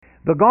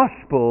The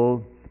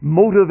gospel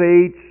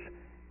motivates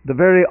the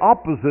very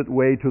opposite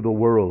way to the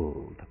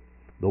world.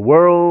 The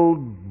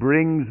world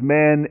brings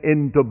men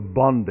into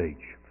bondage.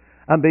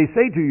 And they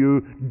say to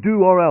you,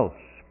 do or else.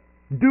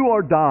 Do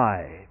or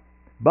die.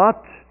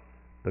 But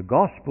the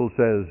gospel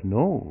says,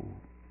 no.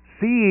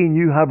 Seeing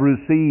you have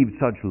received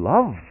such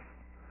love,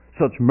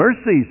 such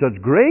mercy, such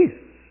grace,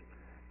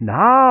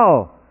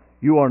 now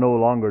you are no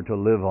longer to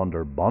live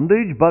under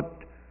bondage, but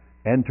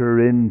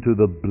enter into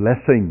the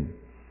blessing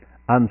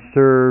and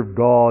serve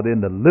God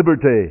in the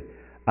liberty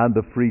and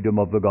the freedom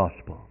of the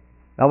gospel.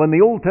 Now, in the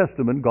Old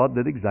Testament, God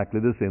did exactly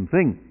the same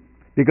thing.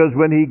 Because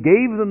when He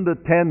gave them the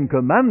 10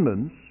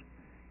 Commandments,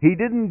 He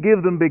didn't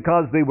give them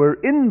because they were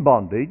in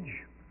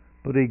bondage,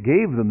 but He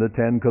gave them the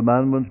 10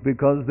 Commandments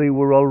because they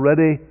were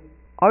already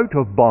out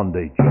of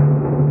bondage.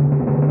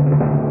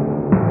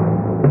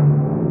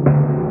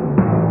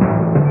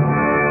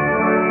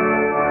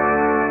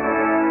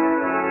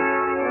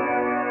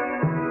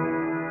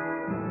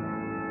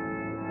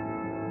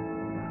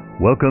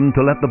 Welcome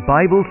to Let the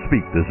Bible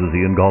Speak. This is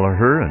Ian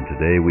Gollaher, and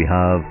today we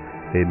have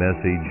a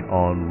message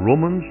on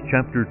Romans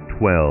chapter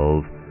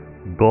 12,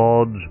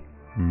 God's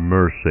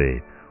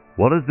mercy.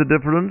 What is the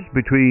difference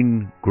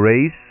between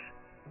grace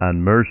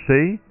and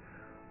mercy?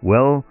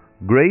 Well,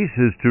 grace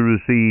is to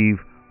receive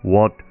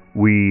what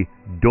we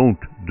don't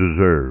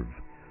deserve,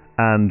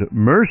 and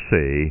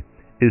mercy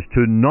is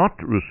to not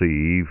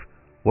receive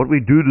what we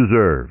do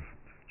deserve.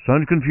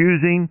 Sounds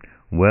confusing?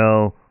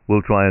 Well,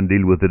 we'll try and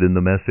deal with it in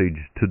the message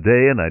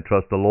today, and I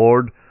trust the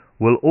Lord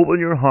will open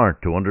your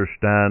heart to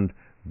understand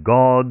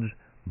God's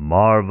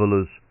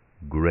marvelous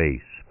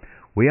grace.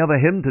 We have a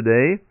hymn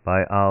today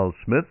by Al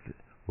Smith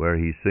where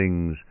he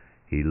sings,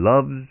 He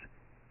Loves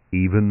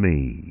Even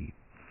Me.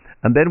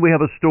 And then we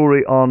have a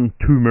story on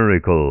 2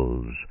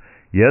 miracles.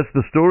 Yes,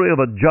 the story of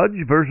a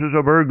judge versus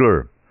a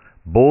burglar.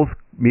 Both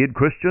made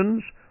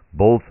Christians,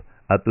 both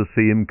at the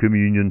same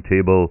communion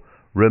table,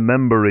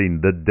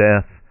 remembering the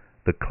death,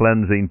 the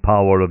cleansing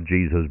power of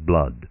Jesus'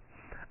 blood.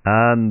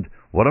 And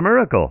what a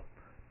miracle!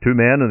 2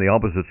 men in the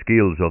opposite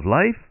scales of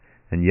life,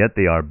 and yet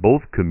they are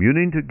both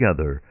communing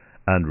together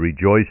and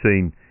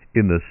rejoicing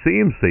in the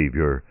same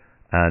Savior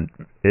and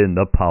in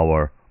the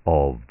power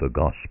of the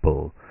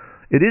gospel.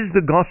 It is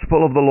the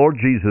gospel of the Lord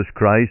Jesus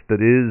Christ that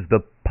is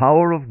the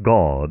power of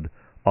God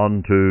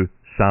unto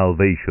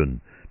salvation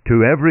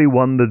to every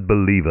one that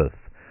believeth.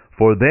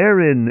 For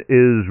therein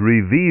is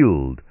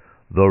revealed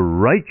the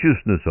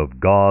righteousness of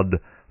God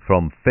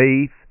from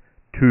faith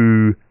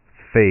to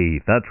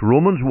faith. That's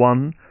Romans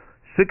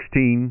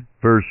 1:16,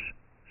 verse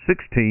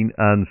 16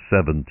 and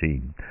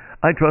 17.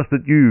 I trust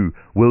that you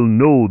will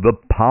know the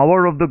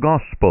power of the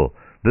gospel,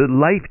 the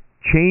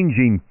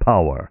life-changing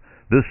power,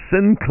 the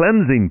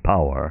sin-cleansing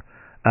power,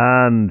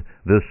 and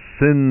the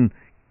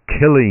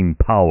sin-killing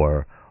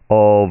power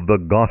of the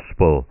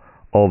gospel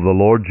of the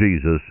Lord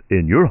Jesus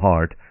in your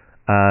heart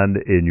and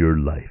in your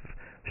life.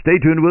 Stay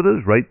tuned with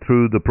us right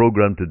through the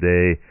program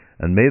today,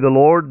 and may the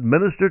Lord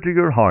minister to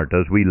your heart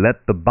as we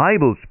let the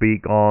Bible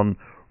speak on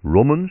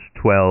Romans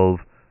 12,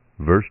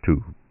 verse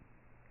 2.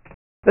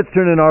 Let's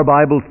turn in our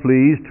Bibles,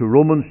 please, to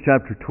Romans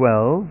chapter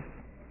 12.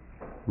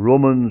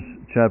 Romans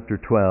chapter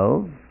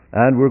 12.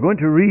 And we're going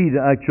to read,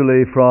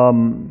 actually,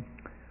 from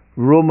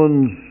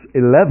Romans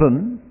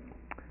 11,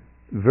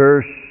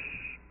 verse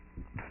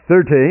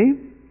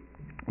 30,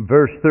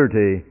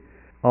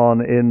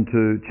 on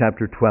into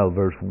chapter 12,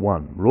 verse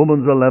 1.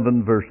 Romans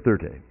 11, verse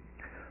 30.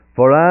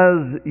 For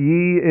as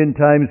ye in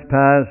times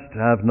past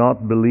have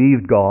not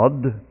believed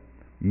God,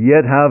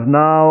 yet have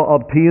now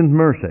obtained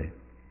mercy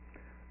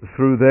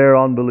through their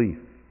unbelief,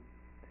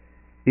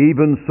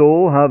 even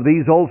so have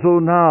these also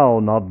now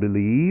not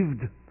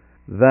believed,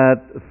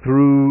 that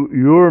through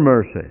your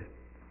mercy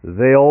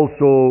they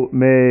also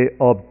may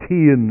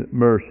obtain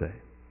mercy.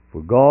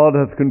 For God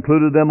hath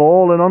concluded them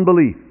all in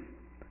unbelief,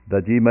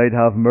 that ye might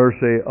have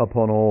mercy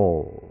upon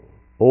all.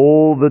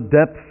 Oh, the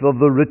depth of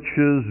the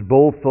riches,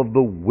 both of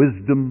the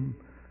wisdom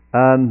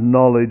and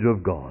knowledge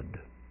of God.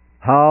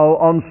 How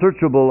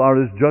unsearchable are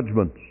His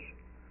judgments,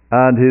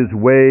 and His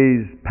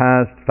ways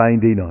past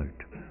finding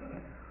out.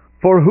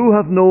 For who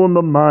hath known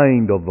the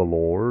mind of the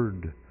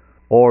Lord,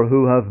 or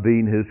who hath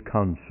been His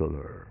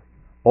counselor,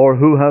 or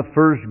who hath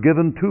first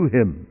given to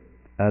Him,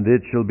 and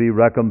it shall be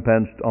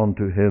recompensed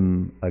unto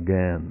him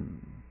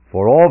again.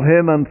 For of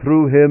Him, and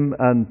through Him,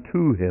 and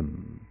to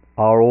Him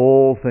are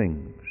all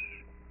things,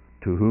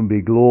 to whom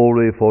be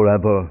glory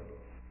forever.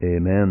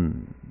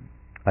 Amen.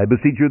 I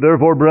beseech you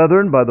therefore,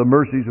 brethren, by the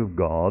mercies of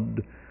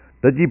God,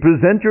 that ye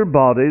present your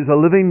bodies a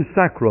living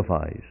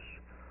sacrifice,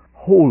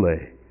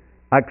 holy,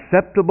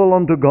 acceptable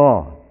unto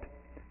God,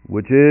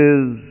 which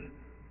is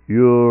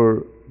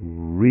your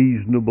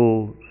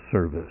reasonable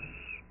service.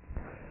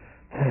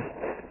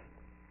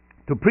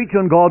 To preach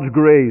on God's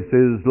grace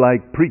is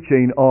like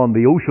preaching on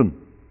the ocean,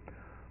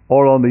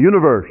 or on the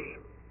universe,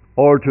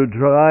 or to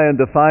try and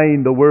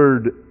define the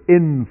word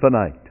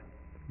infinite.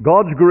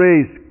 God's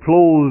grace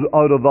flows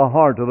out of the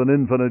heart of an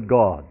infinite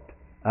God.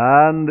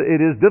 And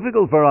it is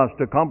difficult for us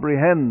to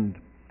comprehend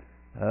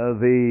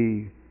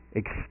the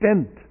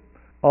extent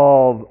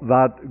of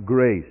that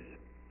grace.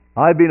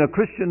 I've been a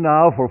Christian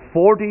now for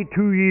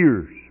 42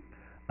 years,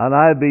 and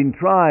I've been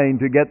trying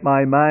to get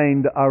my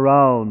mind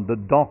around the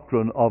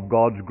doctrine of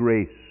God's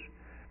grace.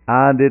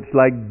 And it's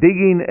like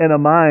digging in a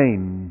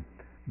mine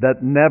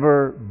that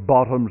never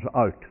bottoms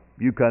out.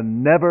 You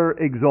can never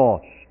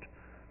exhaust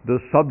the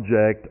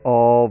subject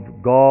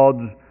of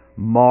God's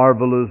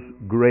marvelous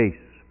grace.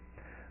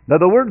 Now,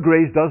 the word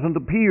grace doesn't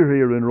appear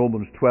here in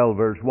Romans 12,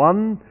 verse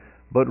 1,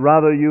 but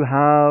rather you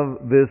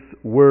have this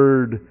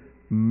word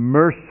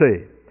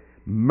mercy.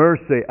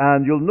 Mercy.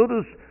 And you'll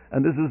notice,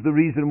 and this is the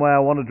reason why I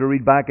wanted to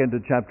read back into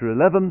chapter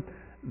 11,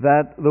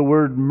 that the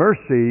word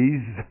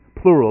mercies,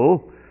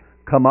 plural,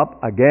 come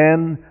up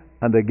again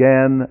and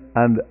again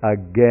and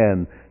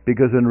again.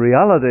 Because in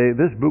reality,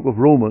 this book of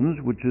Romans,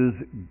 which is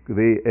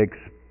the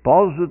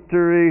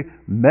expository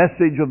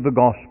message of the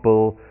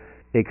gospel,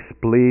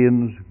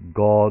 explains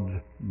God's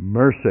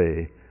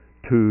mercy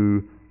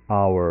to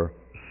our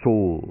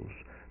souls.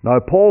 Now,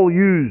 Paul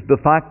used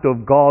the fact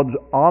of God's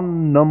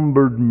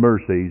unnumbered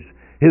mercies,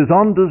 his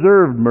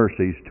undeserved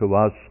mercies to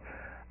us,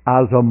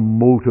 as a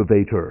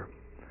motivator.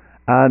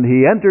 And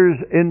he enters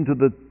into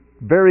the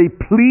very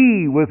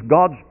plea with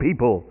God's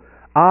people.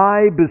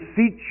 I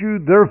beseech you,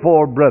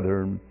 therefore,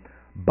 brethren,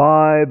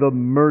 by the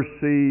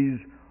mercies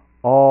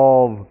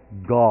of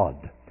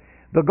God.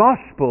 The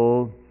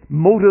gospel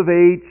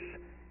motivates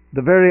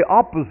the very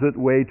opposite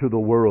way to the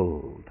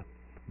world.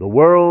 The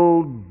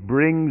world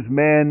brings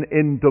men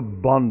into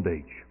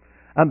bondage.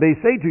 And they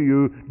say to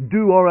you,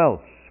 do or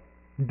else.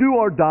 Do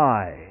or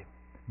die.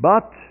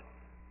 But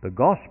the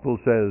gospel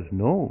says,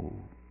 no.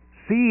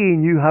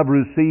 Seeing you have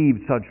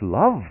received such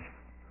love,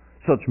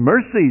 such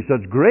mercy,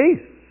 such grace,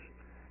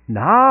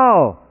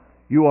 now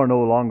you are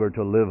no longer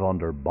to live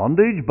under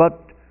bondage, but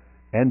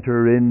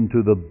enter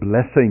into the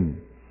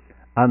blessing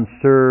and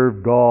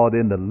serve God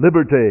in the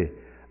liberty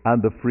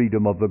and the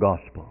freedom of the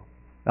gospel.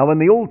 Now, in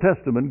the Old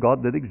Testament,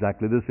 God did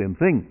exactly the same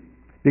thing.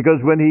 Because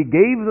when He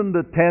gave them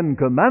the 10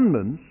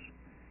 Commandments,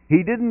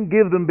 He didn't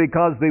give them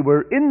because they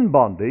were in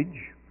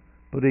bondage,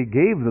 but He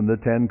gave them the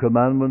 10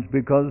 Commandments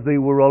because they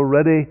were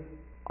already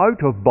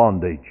out of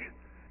bondage.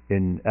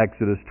 In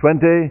Exodus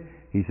 20,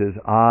 He says,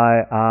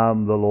 I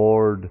am the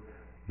Lord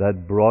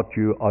that brought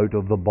you out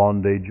of the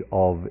bondage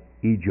of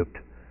Egypt.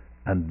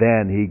 And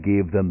then He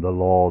gave them the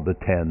law, the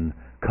 10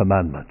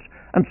 Commandments.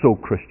 And so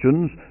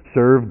Christians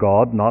serve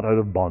God not out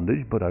of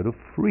bondage, but out of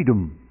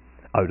freedom,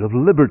 out of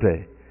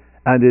liberty.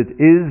 And it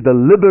is the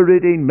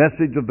liberating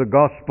message of the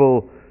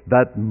gospel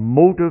that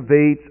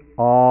motivates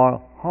our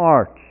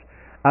hearts.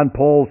 And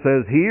Paul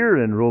says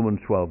here in Romans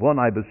 12:1,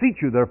 I beseech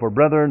you, therefore,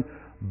 brethren,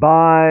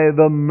 by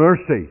the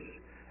mercies.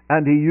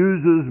 And he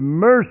uses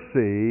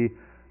mercy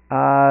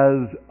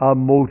as a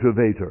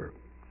motivator.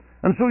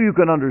 And so you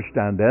can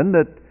understand then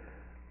that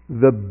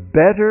the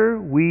better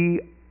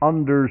we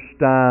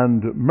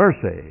understand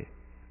mercy,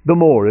 the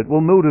more it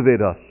will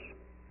motivate us.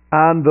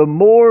 And the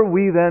more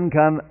we then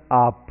can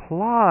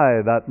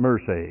apply that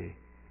mercy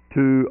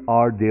to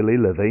our daily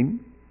living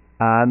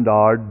and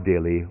our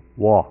daily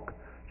walk.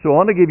 So I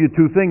want to give you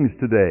two things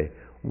today.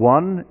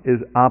 One is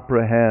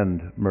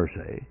apprehend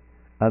mercy,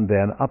 and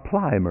then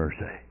apply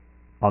mercy.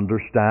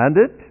 Understand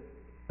it,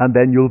 and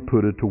then you'll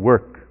put it to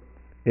work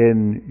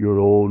in your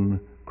own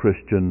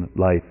Christian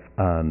life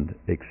and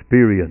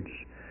experience.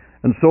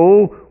 And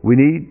so we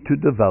need to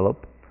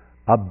develop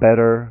a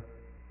better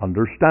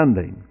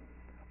understanding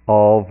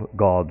of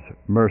God's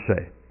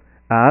mercy.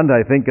 And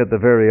I think at the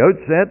very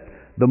outset,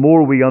 the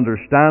more we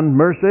understand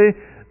mercy,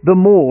 the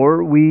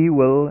more we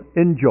will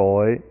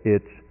enjoy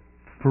its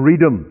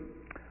freedom.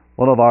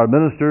 One of our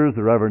ministers,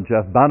 the Reverend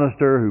Jeff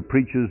Bannister, who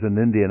preaches in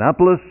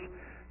Indianapolis,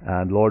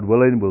 and Lord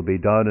willing will be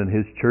down in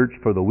his church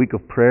for the week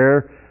of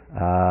prayer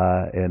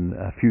in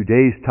a few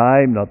days'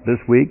 time, not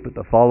this week, but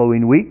the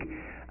following week.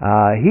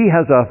 He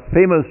has a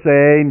famous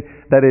saying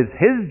that it's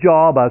his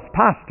job as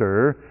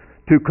pastor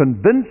to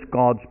convince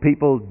God's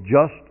people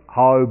just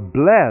how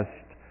blessed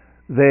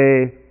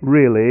they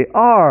really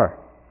are.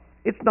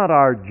 It's not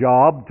our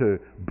job to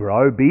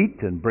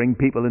browbeat and bring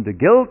people into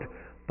guilt,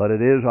 but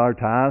it is our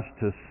task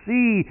to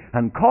see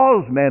and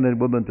cause men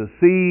and women to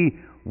see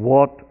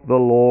what the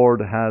Lord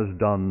has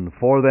done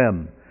for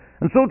them.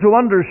 And so to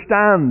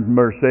understand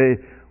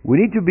mercy, we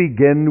need to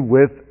begin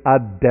with a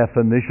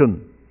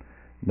definition.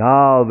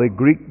 Now, the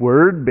Greek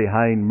word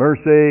behind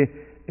mercy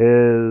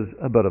is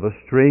a bit of a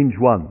strange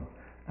one.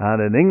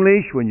 And in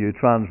English, when you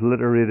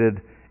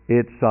transliterate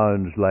it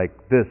sounds like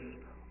this: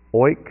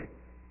 oik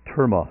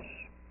termos.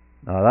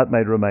 Now, that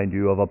might remind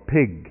you of a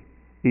pig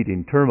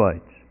eating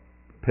termites.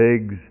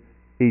 Pigs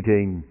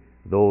eating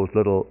those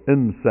little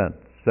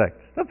insects.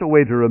 That's a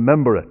way to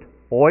remember it.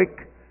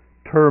 Oik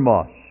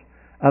termos.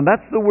 And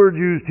that's the word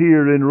used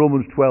here in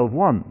Romans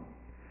 12:1.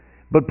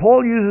 But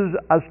Paul uses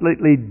a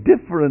slightly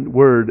different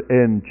word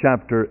in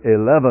chapter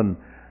 11,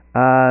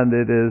 and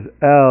it is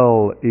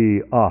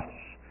eleos.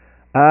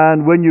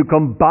 And when you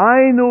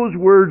combine those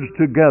words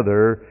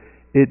together,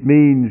 it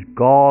means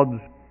God's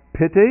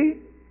pity,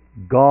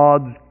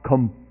 God's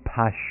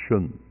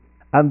compassion.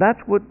 And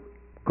that's what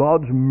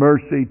God's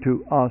mercy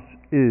to us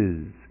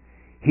is,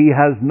 He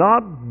has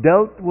not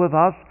dealt with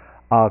us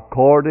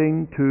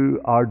according to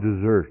our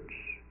deserts,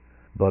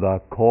 but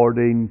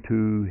according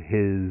to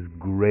His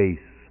grace.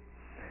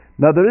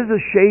 Now there is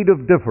a shade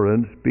of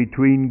difference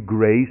between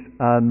grace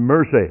and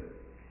mercy.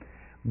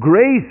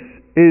 Grace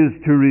is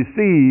to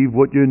receive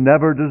what you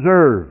never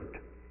deserved.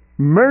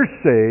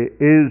 Mercy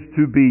is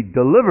to be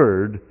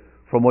delivered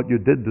from what you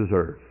did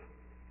deserve.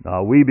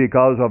 Now we,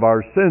 because of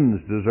our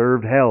sins,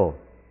 deserved hell.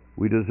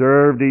 We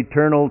deserved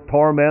eternal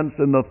torments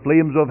in the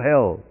flames of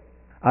hell.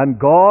 And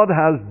God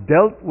has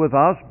dealt with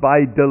us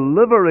by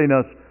delivering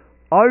us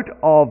out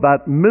of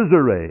that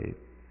misery.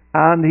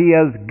 And He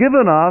has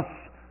given us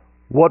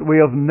what we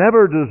have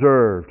never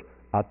deserved,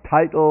 a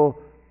title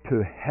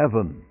to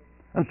heaven.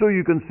 And so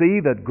you can see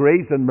that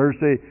grace and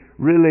mercy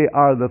really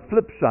are the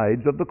flip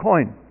sides of the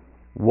coin.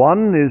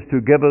 One is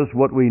to give us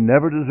what we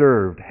never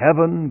deserved,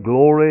 heaven,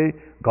 glory,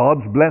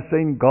 God's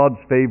blessing, God's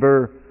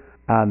favor.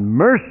 And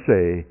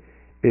mercy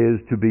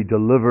is to be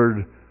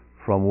delivered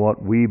from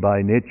what we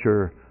by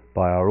nature,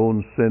 by our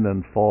own sin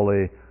and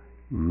folly,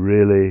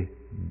 really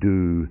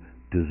do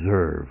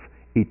deserve,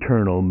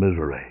 eternal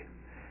misery.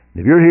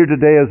 If you're here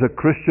today as a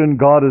Christian,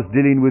 God is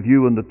dealing with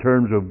you in the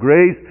terms of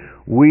grace.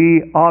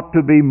 We ought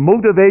to be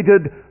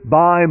motivated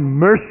by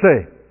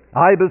mercy.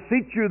 I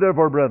beseech you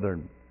therefore,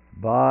 brethren,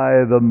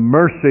 by the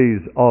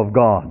mercies of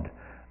God.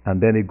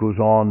 And then he goes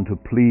on to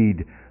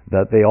plead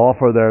that they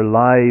offer their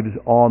lives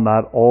on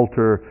that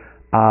altar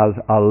as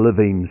a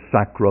living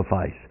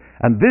sacrifice.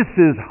 And this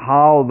is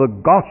how the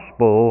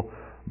gospel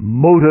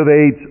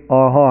motivates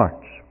our hearts.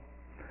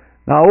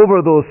 Now,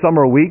 over those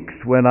summer weeks,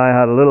 when I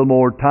had a little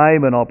more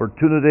time and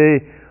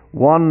opportunity,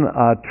 one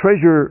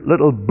treasure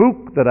little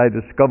book that I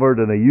discovered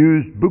in a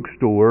used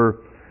bookstore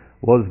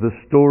was the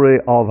story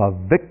of a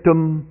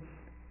victim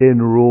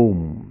in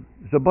Rome.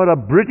 It's about a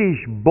British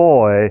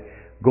boy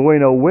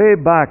going away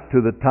back to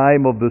the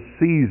time of the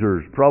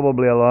Caesars,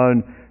 probably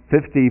around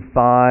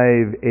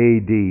 55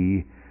 AD,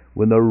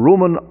 when the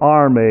Roman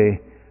army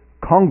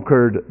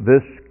conquered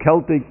this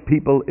Celtic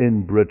people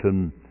in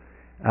Britain.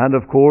 And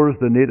of course,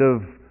 the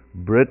native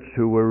Brits,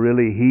 who were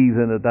really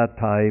heathen at that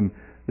time,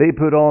 they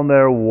put on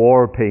their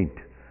war paint,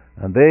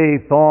 and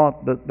they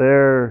thought that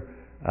their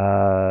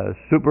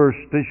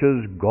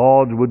superstitious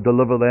gods would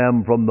deliver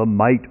them from the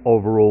might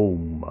of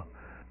Rome.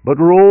 But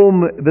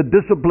Rome, the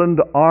disciplined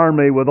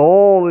army with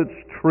all its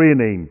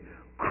training,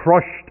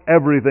 crushed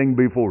everything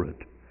before it.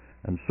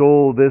 And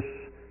so this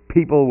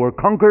people were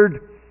conquered,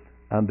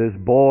 and this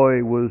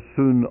boy was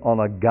soon on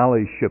a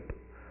galley ship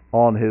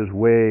on his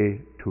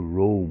way to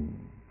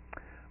Rome.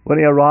 When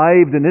he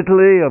arrived in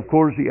Italy, of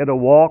course, he had to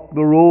walk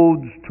the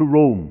roads to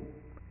Rome.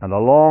 And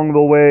along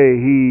the way,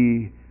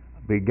 he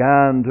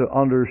began to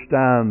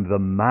understand the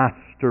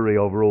mastery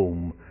of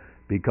Rome,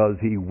 because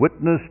he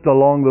witnessed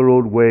along the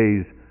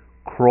roadways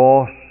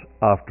cross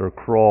after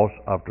cross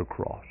after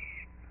cross,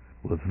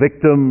 with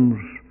victims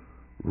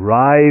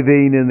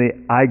writhing in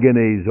the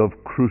agonies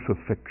of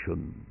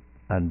crucifixion.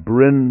 And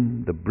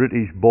Bryn, the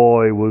British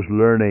boy, was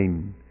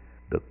learning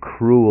the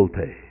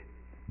cruelty,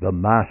 the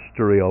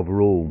mastery of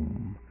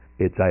Rome.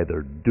 It's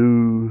either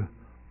do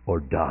or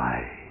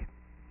die.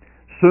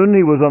 Soon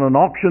he was on an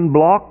auction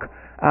block,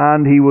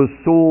 and he was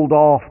sold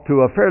off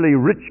to a fairly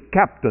rich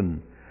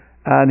captain,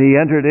 and he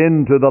entered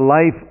into the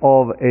life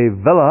of a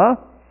villa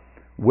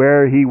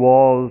where he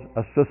was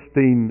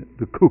assisting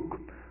the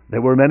cook.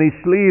 There were many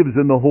slaves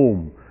in the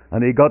home,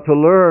 and he got to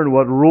learn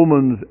what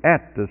Romans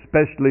ate,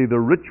 especially the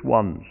rich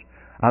ones,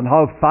 and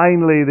how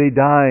finely they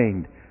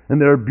dined in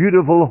their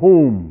beautiful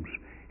homes.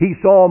 He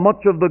saw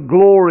much of the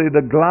glory,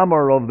 the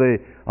glamour of the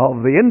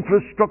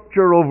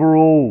infrastructure of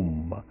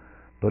Rome,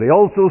 but he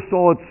also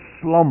saw its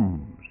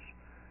slums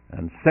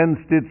and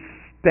sensed its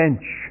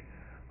stench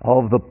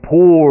of the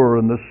poor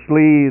and the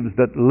slaves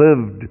that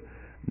lived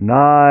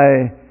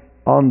nigh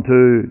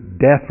unto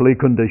deathly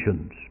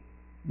conditions.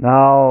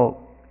 Now,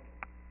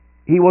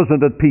 he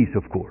wasn't at peace,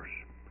 of course,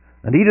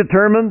 and he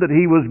determined that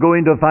he was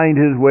going to find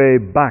his way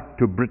back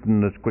to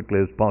Britain as quickly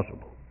as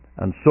possible.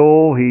 And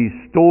so he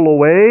stole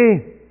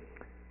away.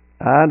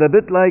 And a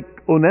bit like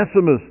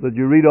Onesimus that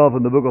you read of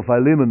in the book of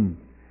Philemon,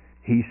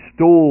 he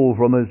stole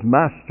from his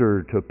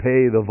master to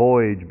pay the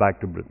voyage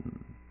back to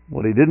Britain.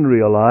 Well, he didn't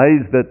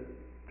realize that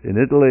in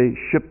Italy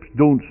ships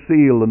don't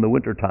sail in the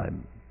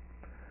wintertime.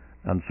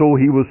 And so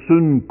he was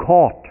soon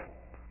caught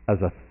as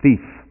a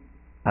thief,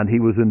 and he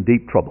was in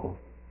deep trouble.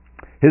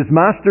 His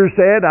master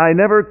said, "I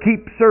never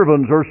keep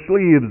servants or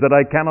slaves that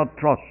I cannot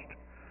trust."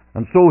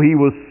 And so he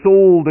was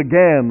sold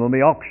again on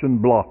the auction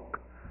block.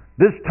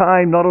 This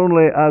time not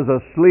only as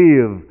a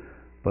slave,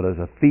 but as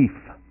a thief.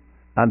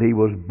 And he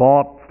was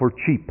bought for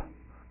cheap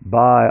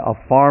by a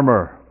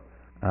farmer.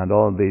 And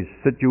all the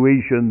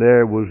situation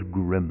there was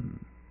grim.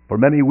 For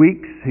many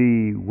weeks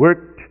he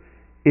worked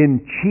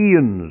in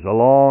chains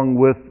along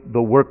with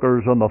the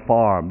workers on the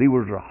farm. These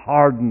were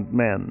hardened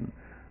men.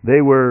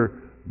 They were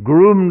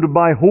groomed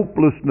by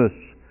hopelessness,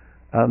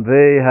 and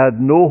they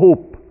had no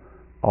hope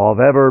of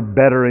ever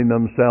bettering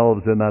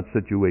themselves in that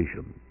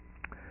situation.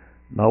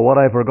 Now, what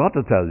I forgot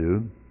to tell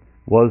you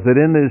was that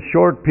in his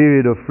short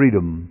period of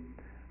freedom,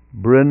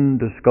 Bryn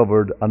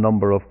discovered a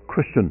number of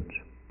Christians,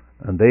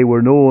 and they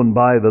were known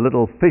by the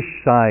little fish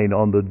sign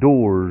on the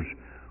doors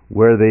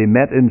where they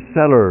met in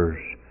cellars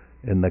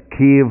in the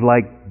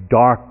cave-like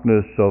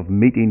darkness of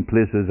meeting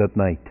places at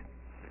night.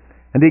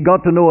 And he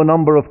got to know a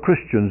number of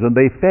Christians, and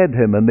they fed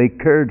him and they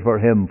cared for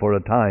him for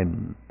a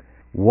time.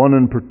 One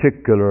in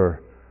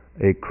particular,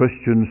 a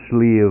Christian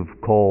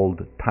slave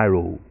called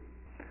Tyro.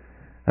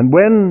 And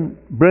when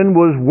Bryn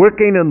was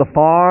working in the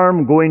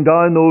farm, going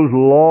down those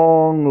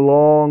long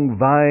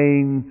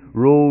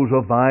rows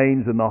of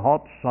vines in the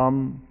hot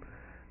sun,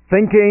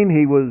 thinking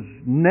he was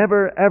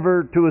never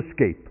ever to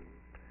escape,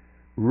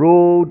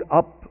 rode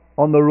up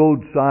on the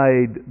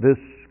roadside this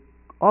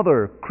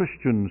other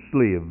Christian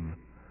slave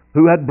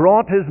who had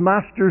brought his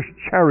master's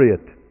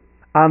chariot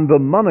and the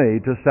money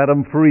to set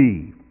him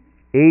free,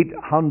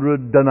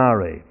 800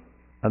 denarii.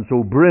 And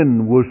so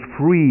Bryn was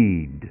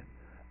freed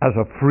as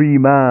a free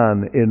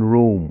man in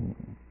Rome.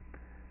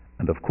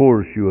 And of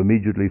course you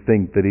immediately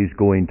think that he's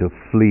going to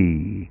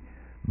flee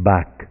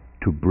back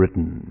to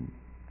Britain.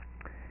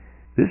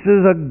 This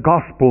is a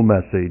gospel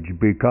message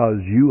because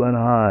you and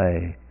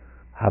I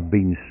have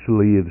been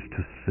slaves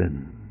to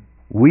sin.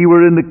 We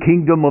were in the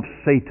kingdom of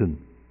Satan.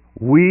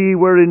 We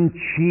were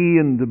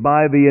enchained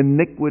by the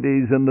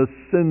iniquities and the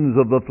sins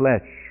of the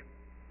flesh.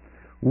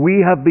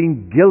 We have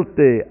been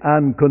guilty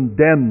and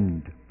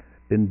condemned.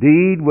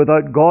 Indeed,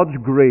 without God's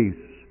grace,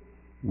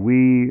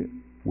 we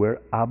were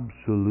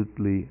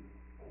absolutely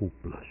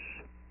hopeless.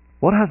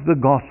 What has the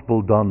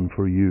gospel done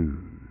for you?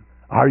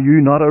 Are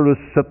you not a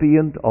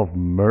recipient of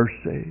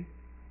mercy?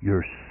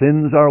 Your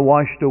sins are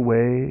washed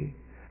away.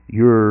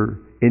 Your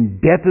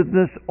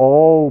indebtedness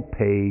all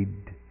paid.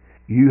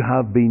 You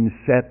have been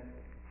set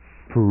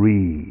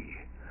free.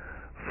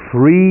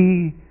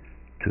 Free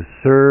to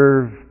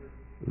serve,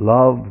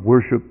 love,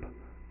 worship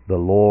the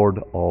Lord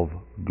of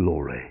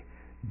glory.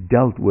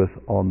 Dealt with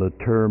on the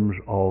terms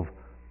of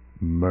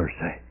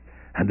mercy.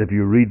 And if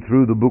you read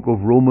through the book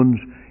of Romans,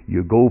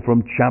 you go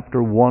from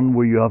chapter 1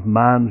 where you have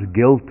man's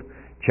guilt,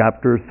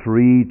 chapter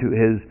 3 to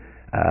his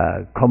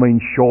coming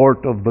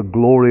short of the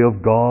glory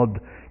of God,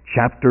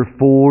 chapter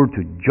 4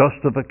 to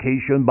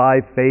justification by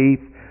faith,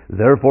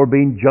 therefore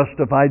being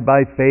justified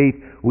by faith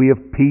we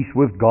have peace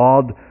with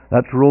God.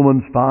 That's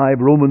Romans 5.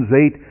 Romans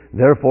 8,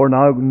 therefore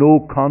now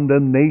no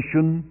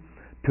condemnation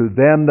to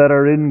them that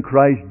are in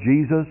Christ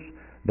Jesus,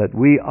 that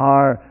we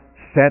are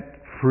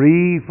set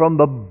free from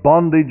the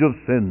bondage of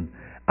sin.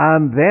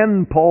 And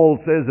then Paul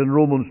says in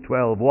Romans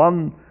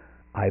 12:1,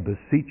 I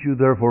beseech you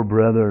therefore,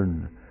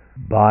 brethren,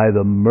 by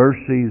the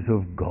mercies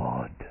of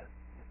God,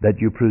 that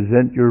you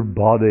present your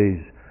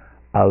bodies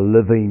a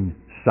living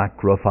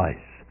sacrifice.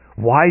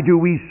 Why do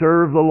we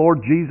serve the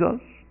Lord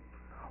Jesus?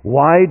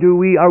 Why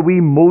are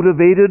we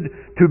motivated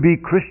to be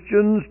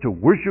Christians, to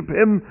worship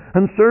Him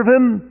and serve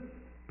Him?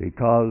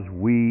 Because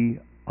we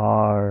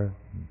are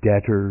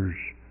debtors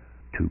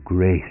to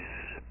grace.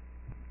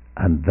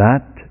 And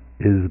that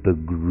is the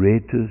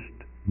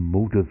greatest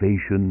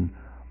motivation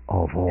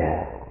of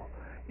all.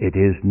 It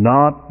is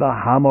not the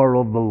hammer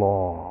of the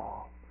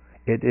law.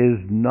 It is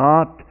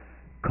not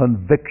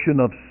conviction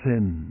of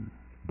sin.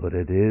 But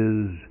it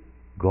is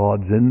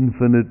God's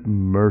infinite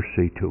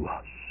mercy to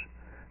us,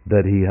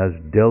 that He has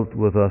dealt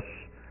with us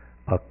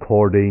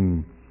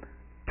according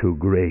to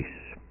grace.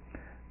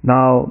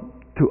 Now,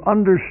 to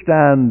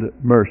understand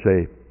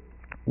mercy,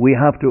 we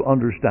have to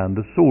understand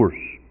the source.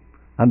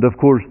 And of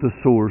course the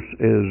source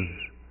is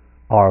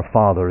our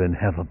Father in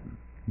heaven.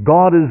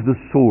 God is the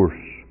source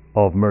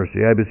of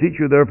mercy. I beseech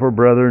you therefore,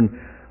 brethren,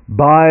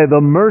 by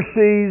the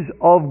mercies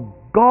of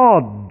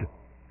God.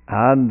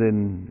 And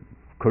in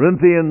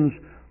Corinthians,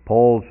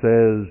 Paul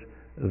says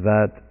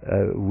that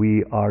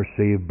we are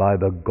saved by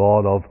the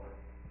God of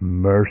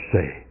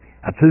mercy.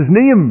 That's His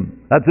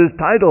name. That's His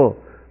title.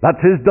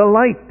 That's His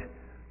delight,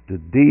 to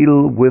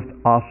deal with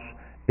us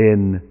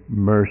in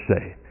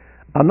mercy.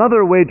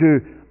 Another way to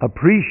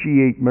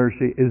appreciate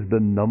mercy is the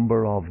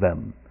number of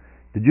them.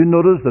 Did you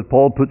notice that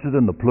Paul puts it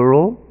in the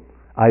plural?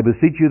 I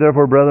beseech you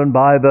therefore, brethren,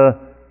 by the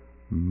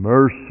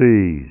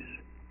mercies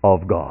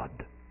of God.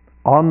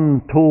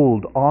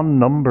 Untold,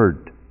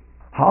 unnumbered.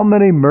 How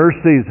many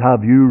mercies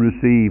have you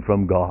received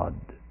from God?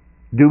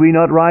 Do we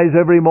not rise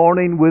every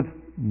morning with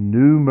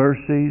new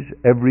mercies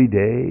every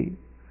day?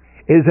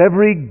 Is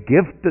every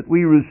gift that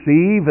we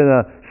receive in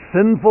a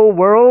sinful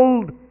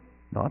world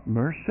not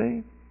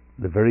mercy?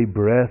 The very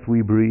breath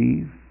we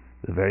breathe,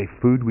 the very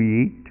food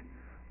we eat,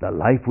 the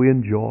life we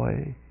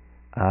enjoy,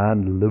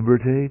 and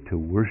liberty to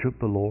worship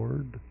the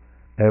Lord,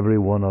 every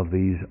one of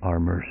these are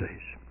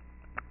mercies.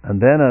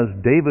 And then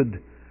as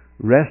David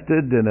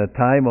rested in a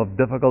time of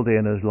difficulty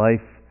in his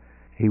life,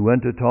 he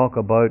went to talk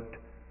about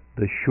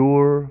the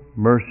sure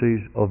mercies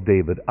of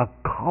David, a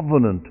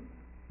covenant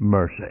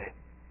mercy.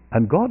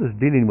 And God is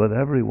dealing with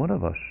every one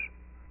of us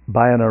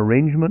by an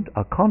arrangement,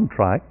 a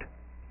contract,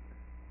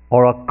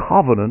 or a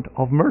covenant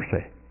of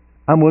mercy.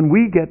 And when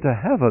we get to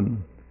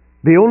heaven,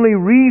 the only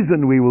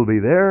reason we will be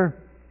there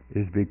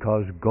is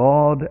because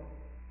God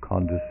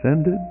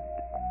condescended,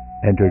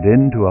 entered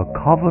into a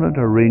covenant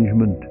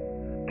arrangement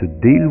to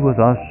deal with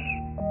us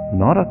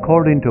not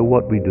according to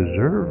what we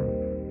deserve,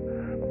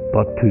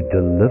 but to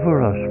deliver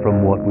us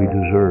from what we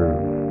deserve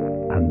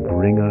and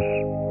bring us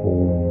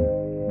home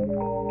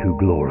to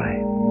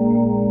glory.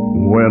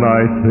 When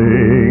I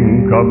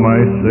think of my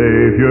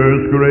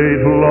Savior's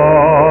great love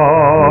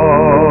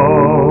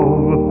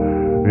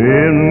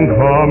in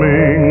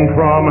coming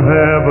from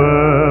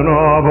heaven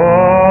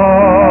above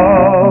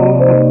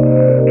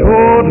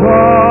to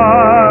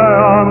die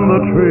on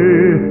the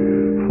tree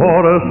for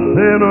a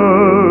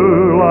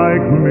sinner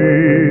like me,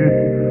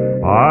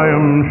 I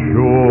am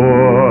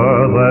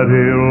sure that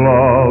He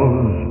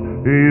loves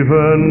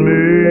even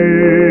me.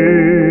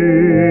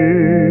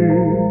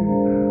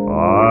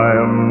 I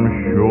am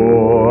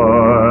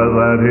sure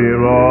that He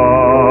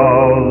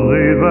loves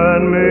even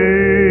me.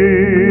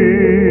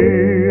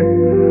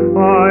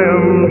 I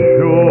am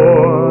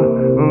sure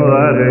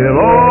that He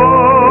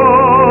loves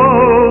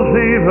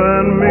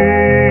even me.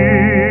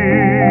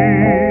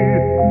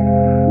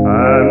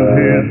 And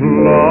His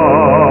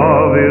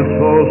love is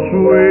so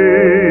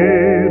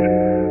sweet,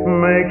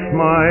 makes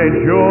my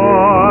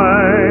joy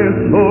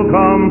so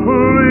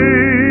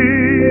complete,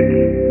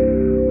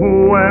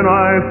 when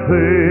I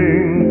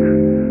think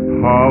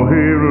how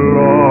He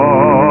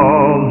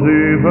loves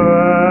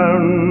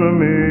even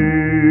me.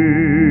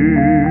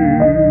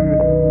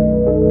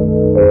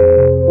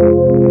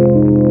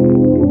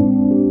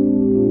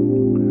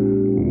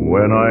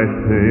 When I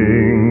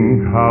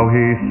think how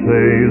He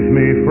saves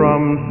me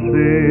from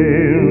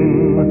sin,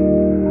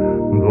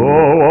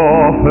 though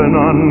often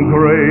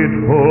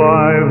ungrateful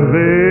I've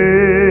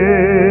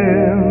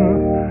been,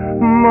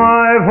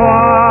 my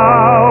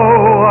vow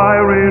I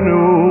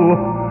renew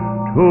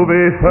to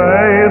be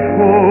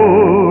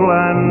faithful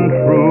and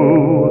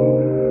true,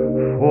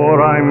 for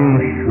I'm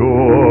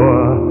sure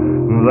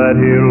that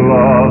He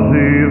loves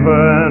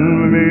even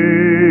me.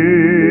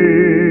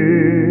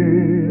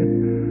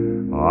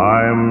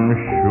 I'm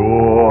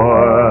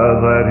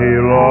sure that He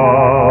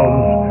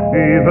loves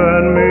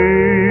even me.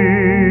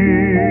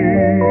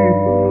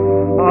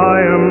 I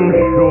am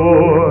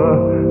sure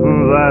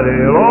that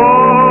He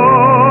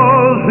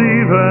loves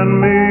even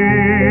me.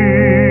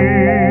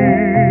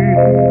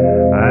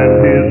 And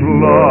His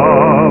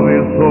love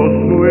is so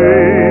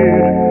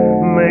sweet,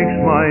 makes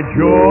my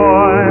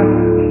joy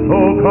so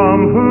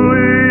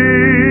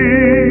complete,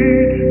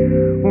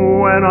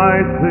 when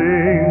I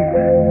think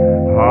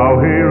how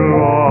He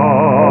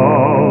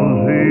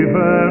loves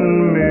even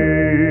me.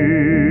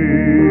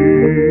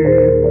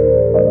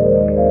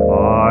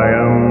 I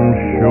am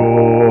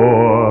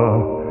sure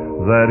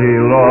that He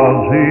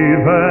loves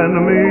even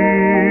me.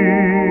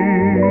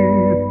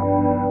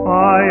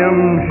 I am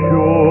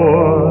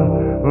sure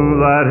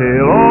that He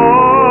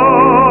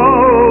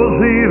loves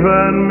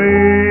even me.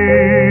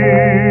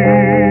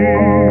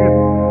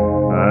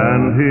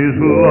 And His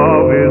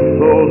love is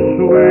so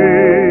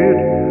sweet,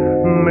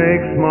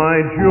 makes my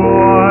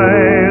joy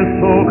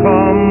so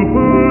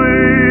complete,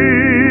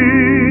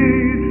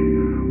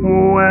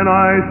 when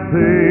I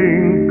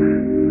think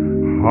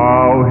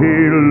how He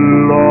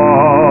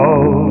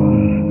loves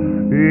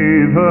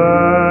even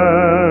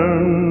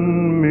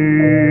me.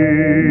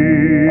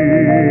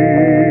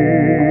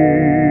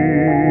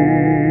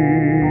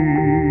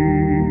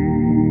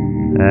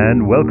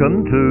 And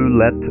welcome to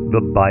Let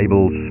the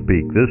Bible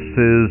Speak. This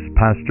is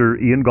Pastor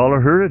Ian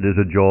Gollaher. It is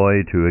a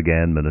joy to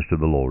again minister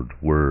the Lord's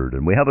Word.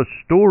 And we have a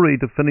story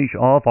to finish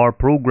off our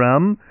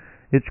program.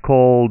 It's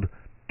called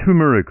Two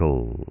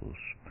Miracles.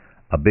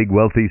 A big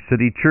wealthy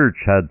city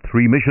church had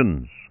 3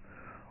 missions.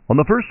 On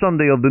the first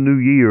Sunday of the new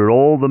year,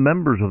 all the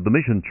members of the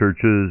mission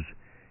churches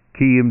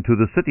came to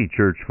the city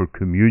church for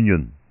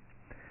communion.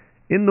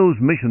 In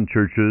those mission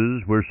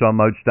churches were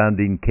some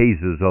outstanding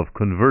cases of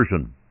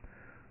conversion: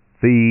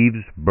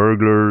 thieves,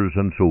 burglars,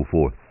 and so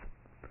forth.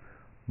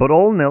 But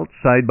all knelt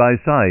side by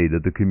side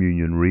at the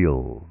communion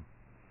reel.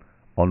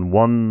 On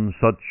one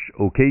such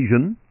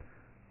occasion,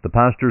 the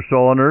pastor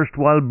saw an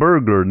erstwhile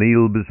burglar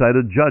kneel beside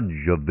a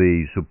judge of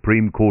the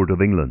Supreme Court of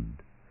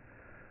England.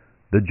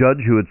 The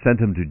judge who had sent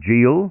him to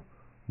jail,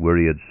 where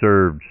he had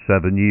served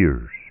 7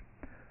 years.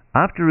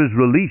 After his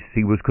release,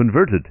 he was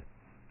converted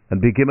and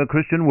became a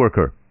Christian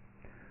worker.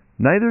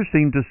 Neither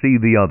seemed to see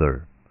the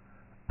other.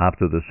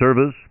 After the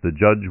service, the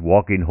judge,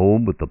 walking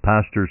home with the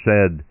pastor,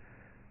 said,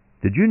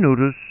 "Did you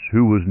notice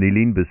who was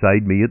kneeling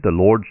beside me at the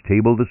Lord's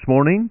table this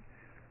morning?"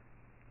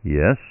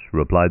 "Yes,"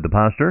 replied the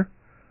pastor,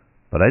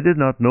 "but I did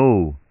not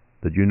know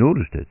that you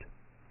noticed it."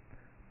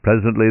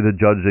 Presently the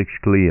judge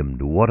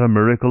exclaimed, "What a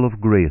miracle of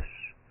grace!"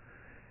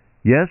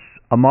 "Yes,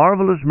 a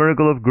marvelous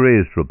miracle of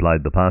grace,"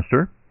 replied the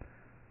pastor.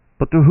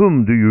 "But to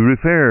whom do you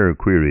refer?"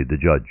 queried the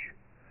judge.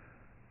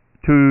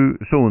 "To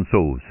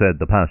so-and-so," said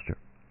the pastor,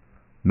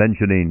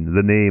 mentioning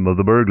the name of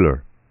the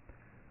burglar.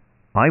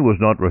 "I was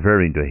not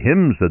referring to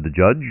him," said the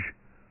judge.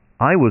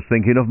 "I was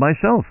thinking of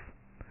myself."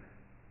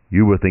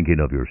 "You were thinking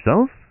of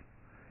yourself?"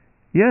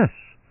 "Yes.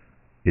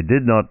 It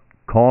did not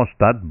cost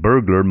that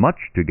burglar much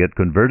to get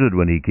converted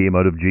when he came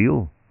out of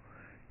jail.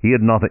 He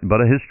had nothing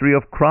but a history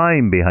of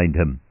crime behind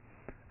him.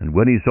 And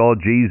when he saw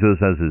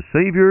Jesus as his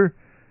Savior,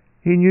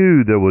 he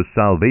knew there was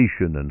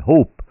salvation and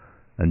hope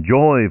and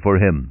joy for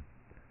him.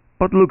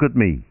 But look at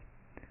me.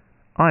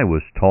 I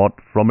was taught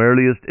from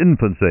earliest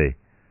infancy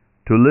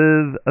to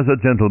live as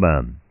a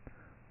gentleman,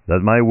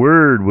 that my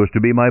word was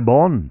to be my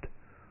bond,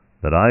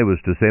 that I was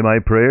to say my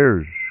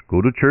prayers,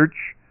 go to church,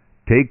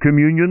 take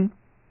communion,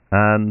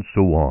 and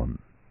so on.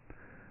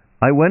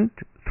 I went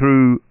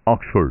through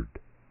Oxford,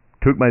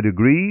 took my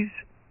degrees,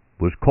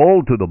 was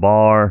called to the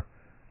bar,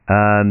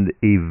 and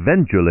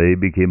eventually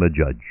became a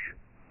judge.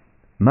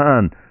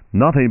 Man,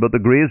 nothing but the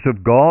grace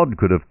of God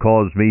could have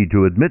caused me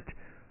to admit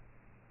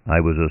I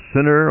was a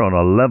sinner on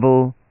a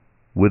level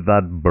with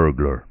that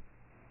burglar.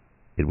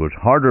 It was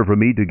harder for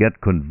me to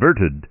get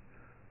converted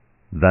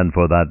than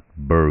for that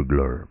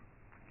burglar.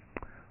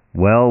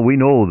 Well, we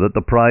know that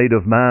the pride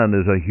of man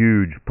is a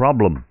huge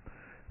problem.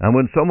 And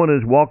when someone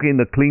is walking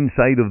the clean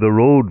side of the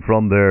road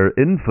from their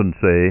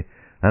infancy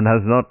and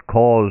has not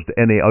caused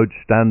any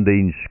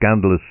outstanding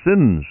scandalous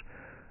sins,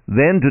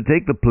 then to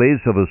take the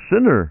place of a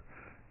sinner,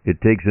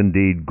 it takes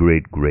indeed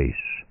great grace.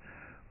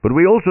 But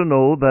we also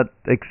know that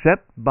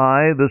except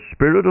by the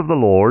Spirit of the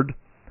Lord,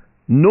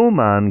 no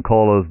man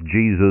calleth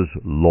Jesus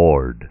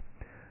Lord.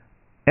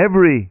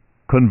 Every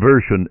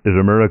conversion is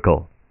a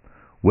miracle,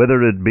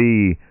 whether it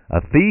be a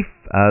thief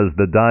as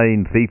the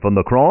dying thief on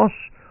the cross,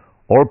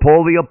 or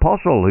Paul the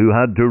Apostle, who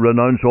had to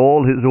renounce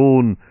all his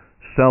own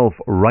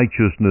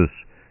self-righteousness,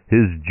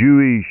 his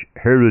Jewish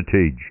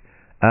heritage,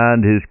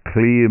 and his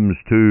claims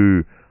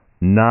to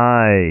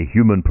nigh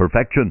human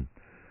perfection.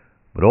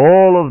 But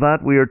all of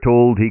that, we are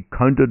told, he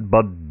counted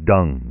but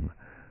dung,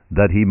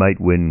 that he might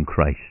win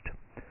Christ.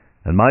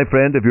 And my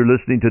friend, if you're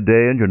listening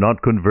today and you're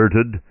not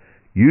converted,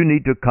 you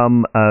need to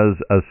come as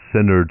a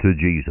sinner to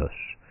Jesus.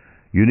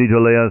 You need to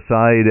lay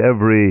aside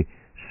every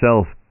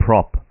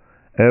self-prop,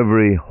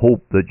 every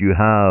hope that you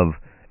have,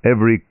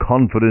 every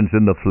confidence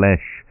in the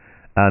flesh,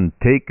 and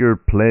take your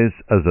place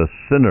as a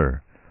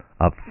sinner,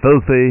 a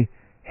filthy,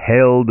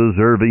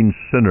 hell-deserving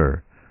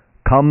sinner.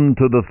 Come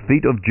to the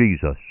feet of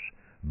Jesus,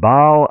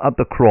 bow at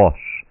the cross,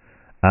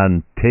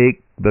 and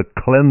take the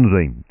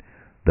cleansing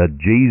that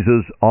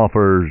Jesus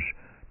offers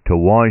to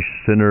wash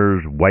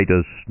sinners white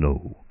as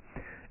snow.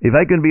 If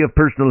I can be of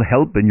personal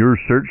help in your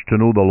search to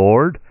know the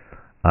Lord,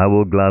 I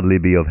will gladly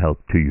be of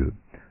help to you.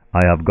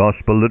 I have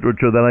gospel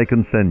literature that I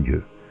can send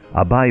you,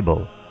 a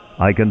Bible.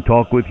 I can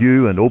talk with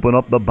you and open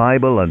up the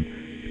Bible and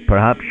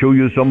perhaps show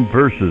you some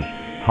verses,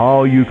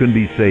 how you can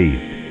be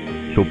saved.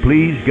 So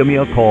please give me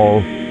a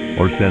call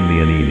or send me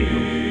an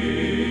email.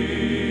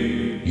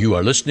 You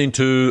are listening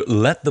to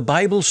Let the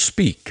Bible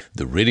Speak,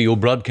 the radio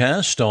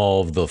broadcast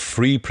of the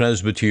Free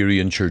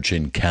Presbyterian Church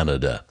in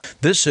Canada.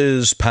 This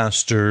is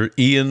Pastor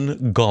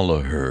Ian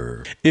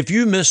Gollaher. If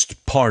you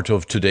missed part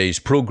of today's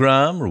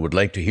program or would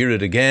like to hear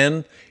it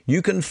again,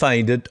 you can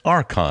find it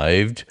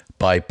archived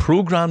by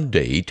program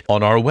date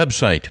on our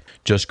website.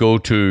 Just go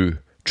to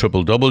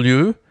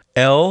www.ltbs.ca,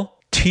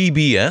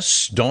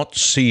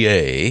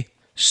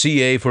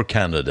 CA for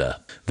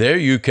Canada. There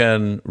you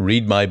can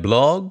read my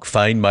blog,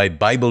 find my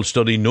Bible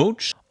study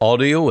notes,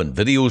 audio and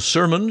video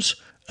sermons,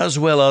 as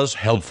well as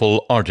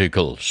helpful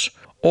articles.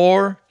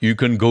 Or you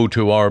can go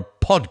to our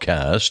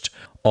podcast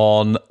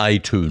on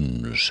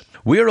iTunes.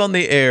 We're on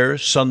the air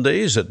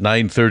Sundays at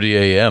 9:30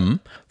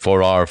 a.m.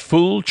 for our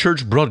full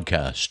church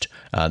broadcast,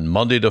 and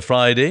Monday to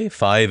Friday,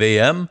 5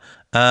 a.m.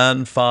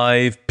 and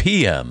 5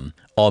 p.m.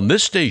 on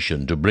this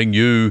station to bring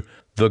you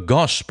the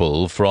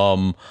gospel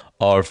from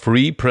our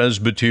Free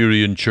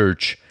Presbyterian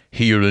Church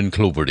here in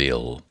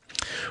Cloverdale.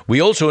 We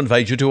also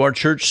invite you to our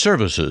church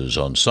services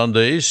on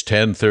Sundays,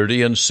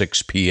 10:30 and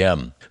 6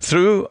 p.m.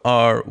 Through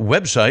our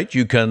website,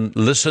 you can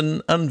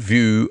listen and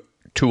view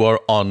to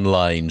our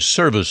online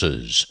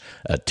services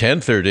at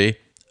 10:30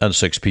 and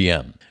 6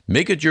 p.m.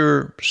 Make it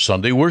your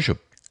Sunday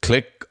worship.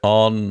 Click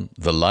on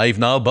the Live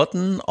Now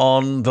button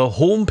on the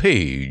home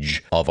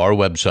page of our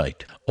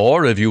website.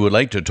 Or if you would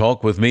like to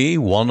talk with me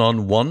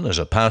one-on-one as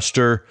a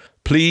pastor,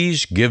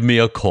 please give me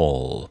a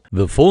call.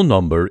 The phone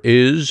number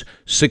is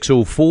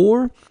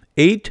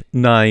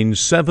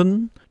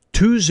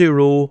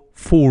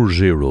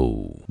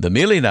 604-897-2040. The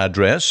mailing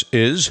address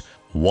is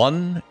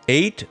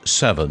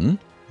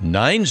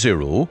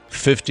 18790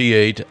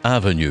 58th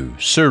Avenue,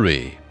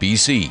 Surrey,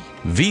 BC,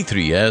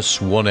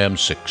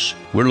 V3S1M6.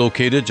 We're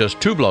located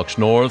just 2 blocks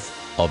north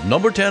of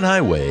number 10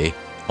 Highway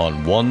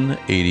on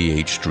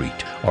 188th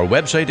Street. Our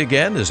website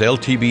again is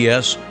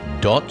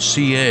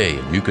ltbs.ca,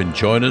 and you can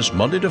join us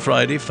Monday to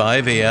Friday,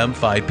 5 a.m.,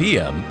 5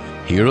 p.m.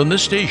 here on the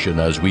station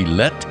as we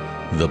let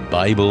the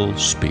Bible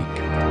speak.